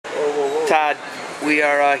Todd. We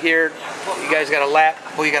are here. You guys got a lap.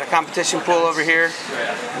 Well, you got a competition pool over here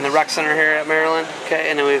in the rec center here at Maryland. Okay,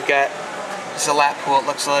 and then we've got this is a lap pool. It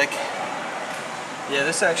looks like. Yeah,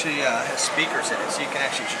 this actually has speakers in it, so you can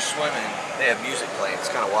actually just swim in. They have music playing. It's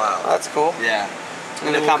kind of wild. Oh, that's cool. Yeah.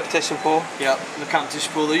 And the competition pool. Yep. The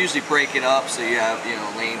competition pool. They usually break it up, so you have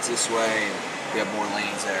lanes this way, and you have more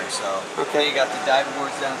lanes there. So okay. You got the diving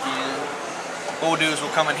boards down at the end. What we'll do is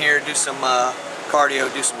we'll come in here, do some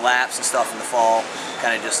cardio, do some laps and stuff in the fall.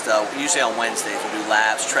 Kind of just usually on Wednesdays we'll do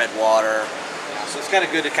laps, tread water. So it's kind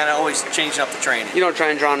of good to kind of always change up the training. You don't try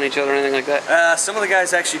and drown each other or anything like that? Some of the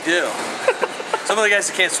guys actually do. Some of the guys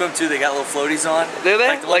that can't swim too, they got little floaties on. Do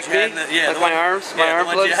they? Like me? Yeah, like my arms? My arm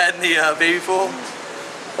the ones you had in the baby pool.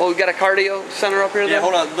 Oh, we got a cardio center up here then? Yeah,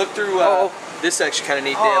 hold on. Look through. This actually kind of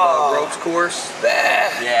neat. They have a ropes course.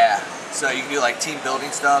 Yeah. So you can do like team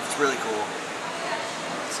building stuff. It's really cool.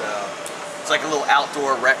 So it's like a little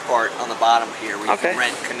outdoor rec part on the bottom here where you can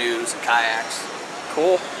rent canoes and kayaks.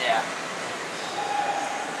 Cool. Yeah.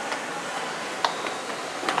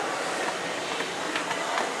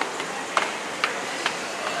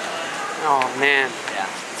 Oh man. Yeah.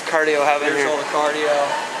 It's cardio heaven here. Here's all the cardio.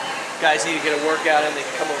 Guys need to get a workout in, they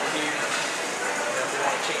can come over here if they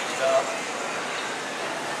want to change it up.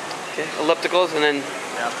 Okay, ellipticals, and then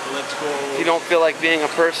elliptical. if you don't feel like being a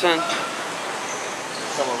person,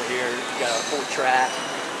 come over here, you got a full track.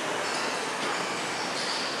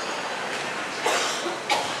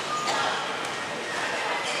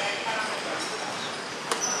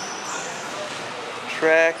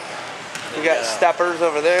 Track. We got steppers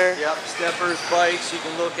over there. Yep, steppers, bikes. You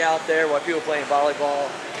can look out there while people are playing volleyball.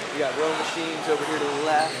 You got row machines over here to the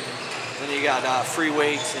left. Then you got free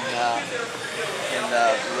weights and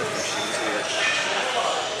lift machines here.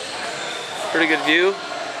 Pretty good view.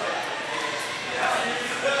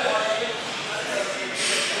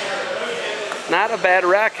 Not a bad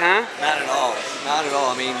rec, huh? Not at all. Not at all.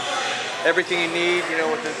 I mean, everything you need.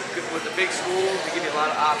 With the big schools, they give you a lot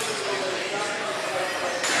of options to do things.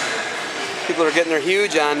 People are getting their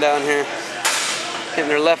huge on down here, getting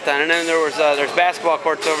their left on, and then there's basketball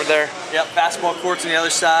courts over there. Yep, basketball courts on the other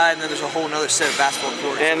side, and then there's a whole other set of basketball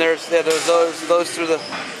courts. And there's those through the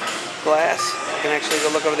glass. You can actually go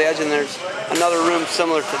look over the edge, and there's another room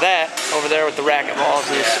similar to that over there with the racquetballs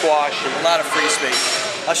and the squash. And a lot of free space.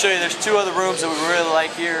 I'll show you. There's two other rooms that we really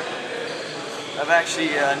like here. I've actually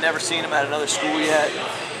never seen them at another school yet.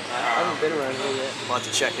 I haven't been around here yet. We'll have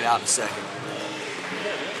to check it out in a second.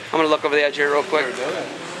 I'm going to look over the edge here real quick.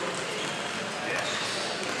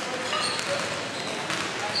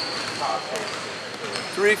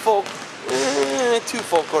 Two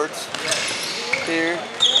full courts here.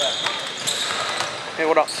 Hey,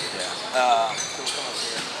 what else?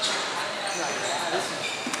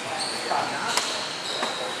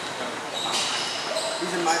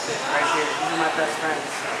 These are my right here. These are my best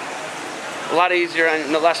friends. A lot easier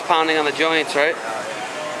and less pounding on the joints, right?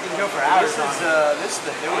 You can go for hours. This is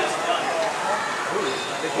the newest.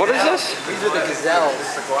 What is this? These are the gazelles.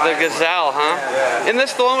 The gazelle, huh? Yeah. Isn't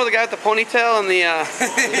this the one with the guy with the ponytail and the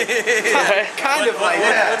kind of like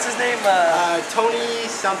that. What's his name? Tony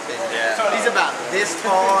something. Yeah. He's about this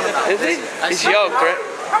tall. Is he? He's yoked, right?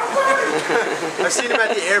 I've seen him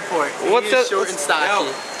at the airport. What's He's short and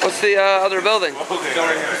stocky. What's the other building?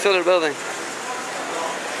 What's the other building?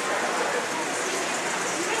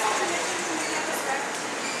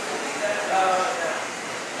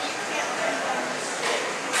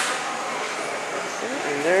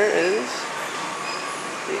 And there is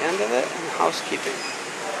the end of it, and housekeeping.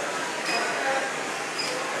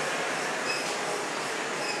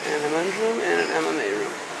 And a men's room and an MMA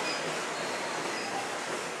room.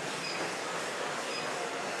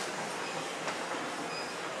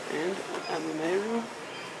 And an MMA room.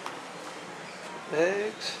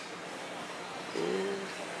 Bags. And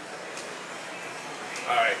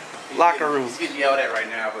alright. locker room. He's getting yelled at right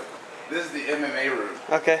now, but this is the MMA room.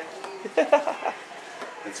 Okay.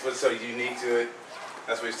 It's what's so unique to it.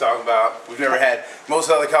 That's what he's talking about. We've never had,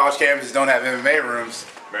 most other college campuses don't have MMA rooms.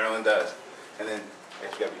 Maryland does. And then,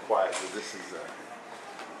 actually gotta be quiet, so this is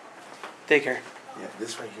daycare. Yeah,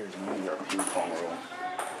 this right here is normally our ping pong room.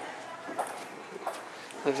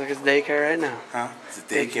 Looks like it's daycare right now. Huh? It's a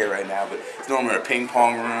daycare right now, but it's normally our ping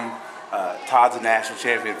pong room. Todd's a national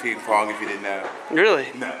champion of ping pong, if you didn't know.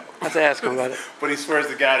 Really? No. I have to ask him about it. But he swears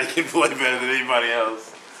to God he can play better than anybody else.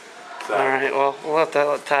 So. All right, well, we'll have to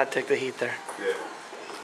let Todd take the heat there.